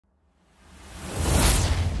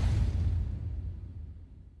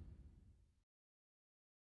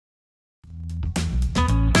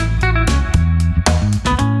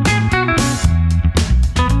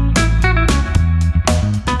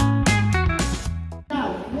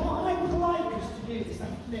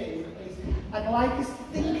like us to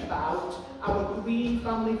think about our green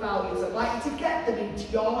family values. I'd like you to get them into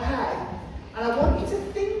your head. And I want you to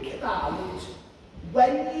think about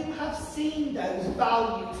when you have seen those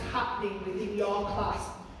values happening within your class.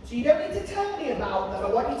 So you don't need to tell me about them.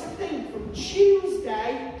 I want you to think from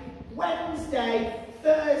Tuesday, Wednesday,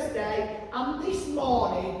 Thursday, and this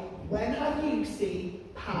morning, when have you seen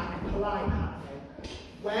Park and Polite happening?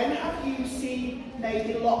 When have you seen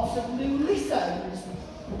maybe lots of new listens?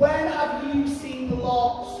 When have you seen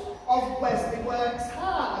lots of Wesley Works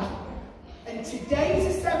Hard? And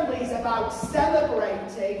today's assembly is about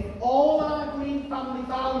celebrating all our green family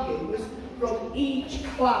values from each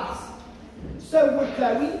class. So we're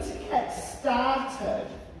going to get started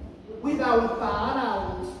with our barn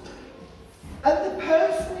owls. And the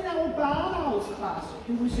person in our barn owls class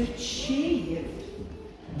who has achieved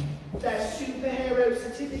their superhero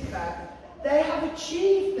certificate, they have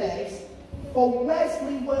achieved this for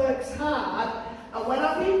Wesley Works Hard. And when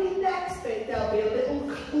I read the next bit, there'll be a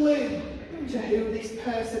little clue to who this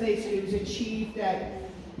person is who's achieved it.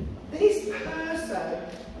 This person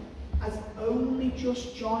has only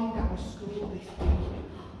just joined our school this week.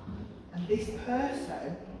 And this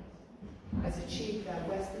person has achieved their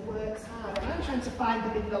Wesley Works Hard. And I'm trying to find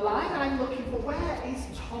them in the line. I'm looking for, where is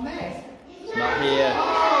Thomas? He's not here.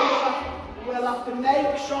 Oh, we'll have to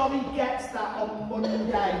make sure he gets that on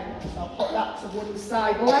Monday. I'll put that to one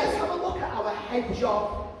side. Let's have a look at our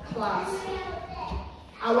hedgehog class.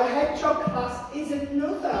 Our hedgehog class is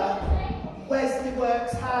another Wesley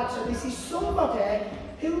Works Hard. So this is somebody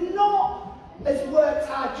who not has worked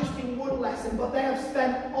hard just in one lesson, but they have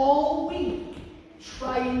spent all week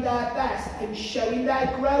trying their best and showing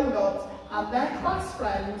their grown-ups and their class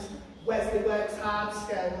friends Wesley Works Hard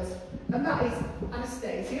skills. And that is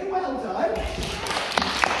Anastasia. Well done.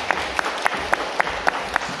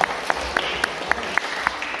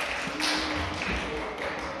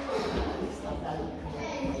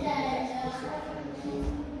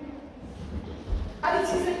 And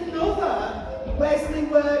it is another Wesley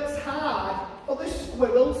Works Hard for the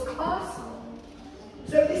Squirrels class.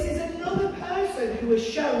 So this is another person who has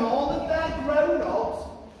shown all of their grown-ups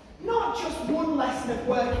not just one lesson of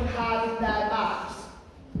working hard in their maths,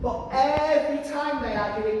 but every time they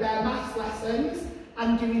are doing their maths lessons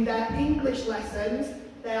and doing their English lessons,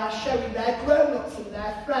 they are showing their grown-ups and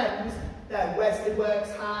their friends their Wesley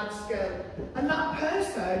Works Hard skill. And that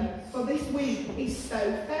person for this week is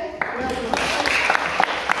Sophie. Well done.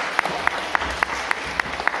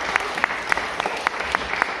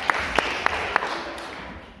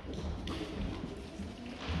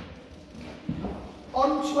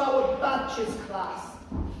 On to our Badgers class.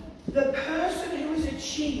 The person who has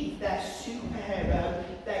achieved their superhero,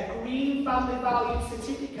 their green family values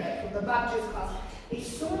certificate from the Badgers class is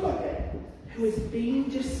somebody who has been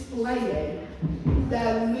displaying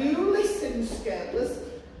their new listen skills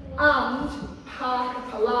and Parker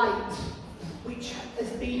Polite, which has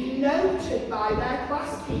been noted by their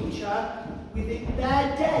class teacher within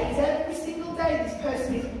their days. Every single day this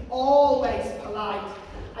person is always polite.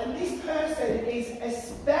 And this person is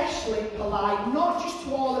especially polite, not just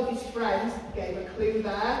to all of his friends, gave a clue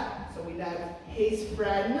there, so we know his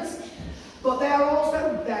friends, but they are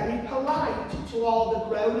also very polite to all the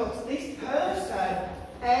grown-ups. This person,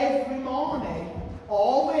 every morning,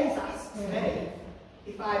 always asks me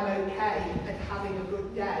if I'm okay and having a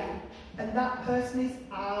good day, and that person is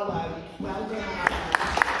Arlo. Well done, Arlo.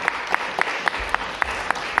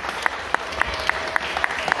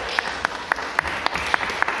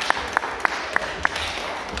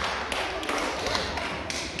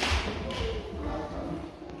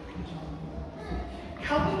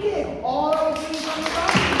 Can we give all our things on the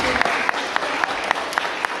back?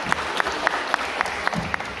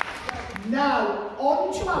 Now,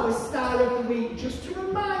 on to our Star of the Week. Just to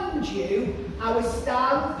remind you, our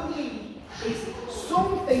Star of the Week is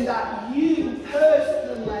something that you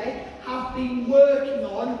personally have been working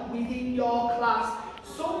on within your class.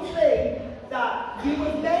 Something that you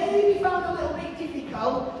have maybe found a little bit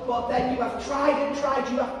difficult, but then you have tried and tried,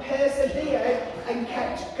 you have persevered and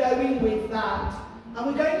kept going with that. And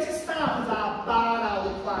we're going to start with our barn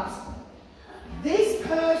owl class. This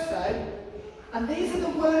person, and these are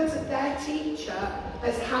the words that their teacher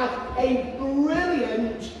has had a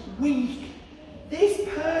brilliant week. This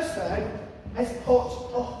person has put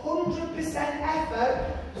 100%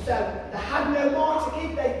 effort, so they had no more to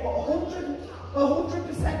give, they put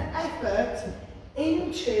 100% effort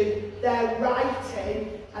into their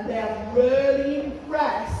writing, and they have really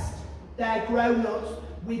impressed their grown-ups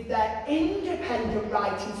with their independent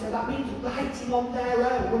writing, so that means writing on their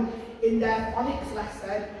own in their phonics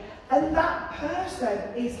lesson. And that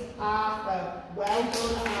person is Arthur. Well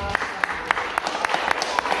done, Arthur.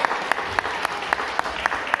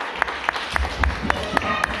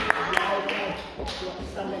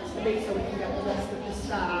 Stand next to me so we can get the rest of the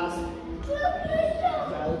stars.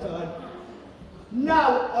 Well done.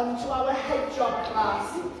 Now, on to our hedgehog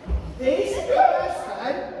class. This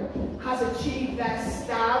person has achieved their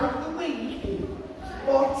star of the week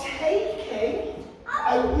for taking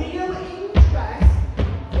a real interest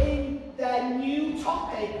in their new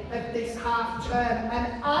topic of this half term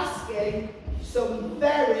and asking some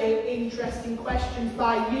very interesting questions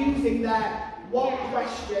by using their what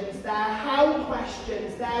questions, their how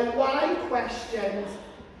questions, their why questions.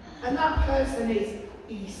 And that person is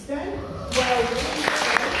Easton. Well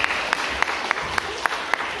done.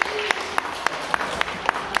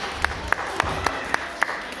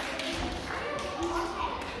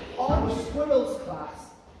 On Squirrels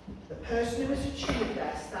class, the person who has achieved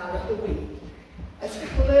their star of the week has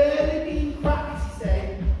clearly been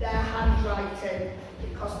practicing their handwriting,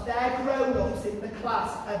 because their grown-ups in the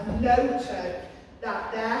class have noted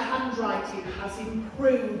that their handwriting has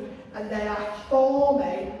improved and they are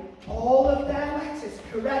forming all of their letters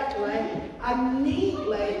correctly and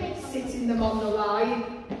neatly, sitting them on the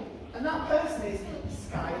line. And that person is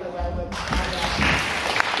Skylar. Well done, Skylar.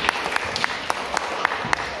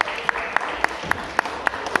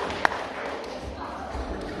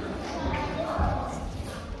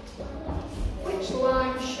 Which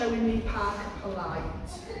line's showing me Parker Polite?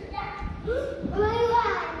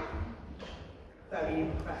 Very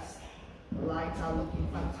impressed. The lights are looking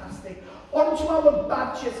fantastic. On to our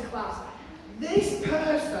Badgers class. This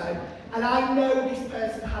person, and I know this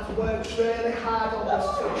person has worked really hard on this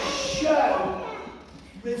to show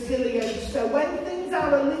resilience. So when things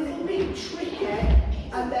are a little bit tricky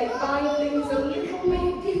and they find things a little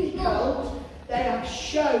bit difficult, they have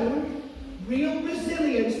shown real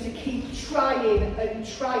resilience to keep trying and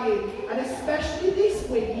trying. And especially this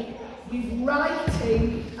week, with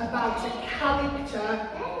writing about a character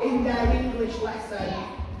in their English lesson.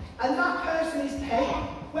 And that person is Peg.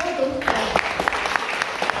 Well done, Peg.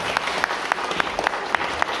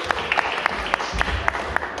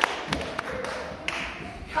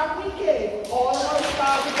 Can we give all of our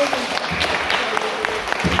stars a big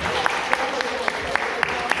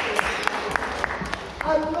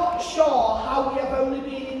I'm not sure how we have only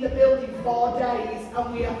been in the building 4 days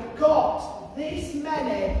and we have got this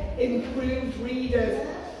many improved readers.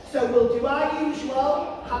 So we'll do our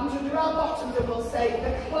usual, hands under our bottoms, and we'll save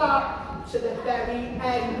the clap to the very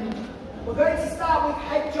end. We're going to start with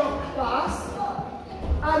Hedgehog class.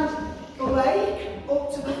 And Blake,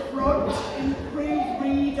 up to the front, improved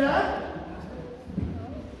reader.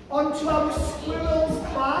 On to our Squirrels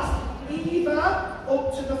class. Eva,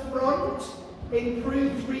 up to the front,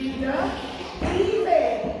 improved reader.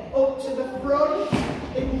 Evie, up to the front,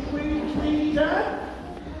 improved reader.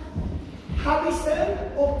 Harrison,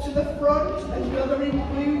 up to the front, another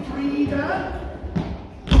improved reader.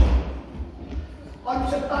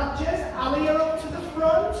 On to Badgers, Alia up to the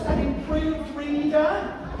front, an improved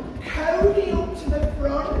reader. Cody up to the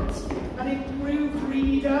front, an improved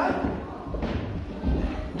reader.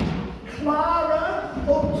 Clara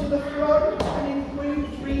up to the front, an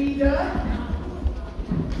improved reader.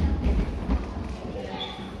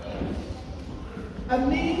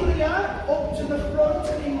 Amelia up to the front,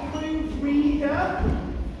 an improved reader.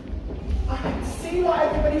 I can see what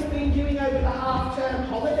everybody's been doing over the half-term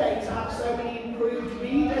holiday to have so many improved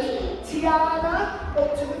readers. Tiana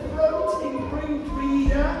up to the front, improved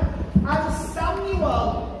reader. And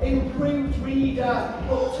Samuel, improved reader,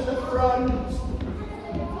 up to the front.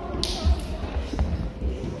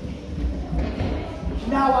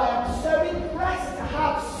 Now I am so impressed to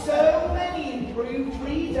have so many improved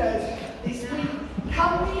readers this week.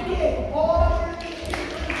 Can we give all of our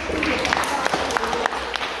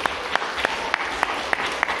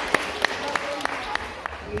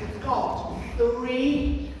We've got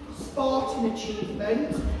 3 sporting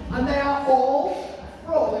achievements, and they are all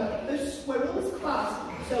from the Squirrels class.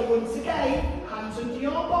 So once again, hands under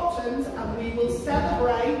your bottoms, and we will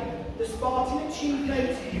celebrate the sporting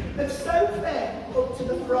achievement of Sophie up to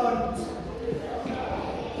the front.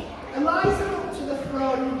 Eliza up to the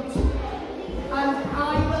front. And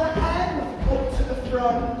Isla M up to the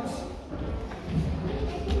front.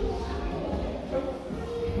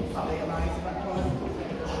 Sorry, Eliza, that was.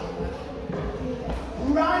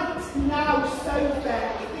 Right now, Sophie, I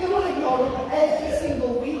feel like you're up every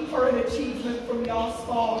single week for an achievement from your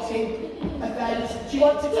sporting event. Do you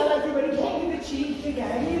want to tell everybody what you've achieved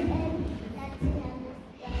again?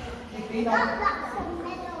 You've been on.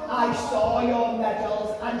 I saw your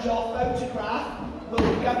medals and your photograph will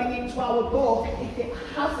be going into our book if it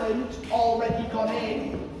hasn't already gone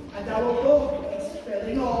in. And our book is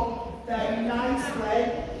filling up very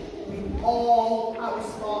nicely with all our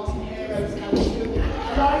sporting heroes in our school.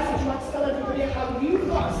 Eliza, do you want to tell everybody how you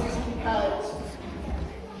got a certificate?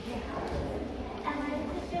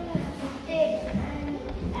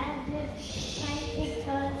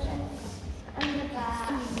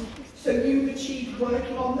 So you've achieved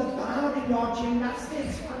working on the bar in your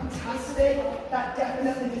gymnastics. Fantastic. That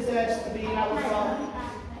definitely deserves to be in our song.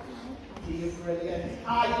 You're brilliant.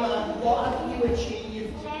 Isla, what have you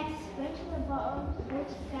achieved?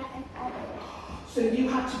 So you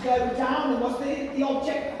had to go down, and was the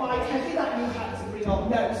object quite heavy that you had to bring up?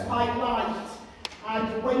 No, it was quite light.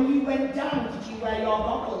 And when you went down, did you wear your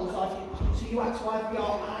goggles? So you had to have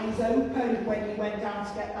your eyes open when you went down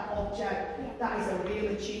to get that object. That is a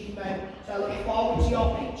real achievement. So I look forward to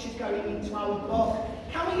your pictures going into our book.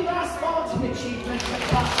 Can we give our sporting achievements a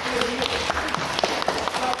class, please?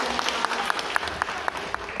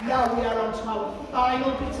 Now we are on to our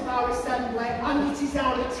final bit of our assembly, and it is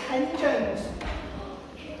our attendance.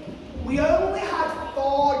 We only had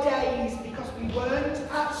 4 days because we weren't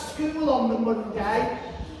at school on the Monday,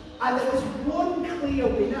 and there was one clear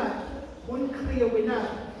winner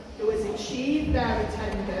who has achieved their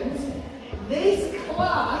attendance. This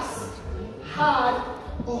class had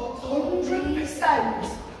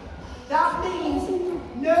 100%. That means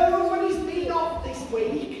nobody's been off this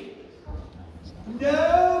week.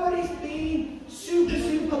 Nobody's been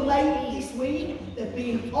super late this week. They've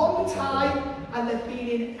been on time and they've been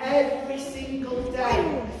in every single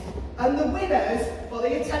day. And the winners for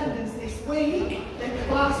the attendance this week, the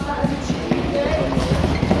class that has achieved it,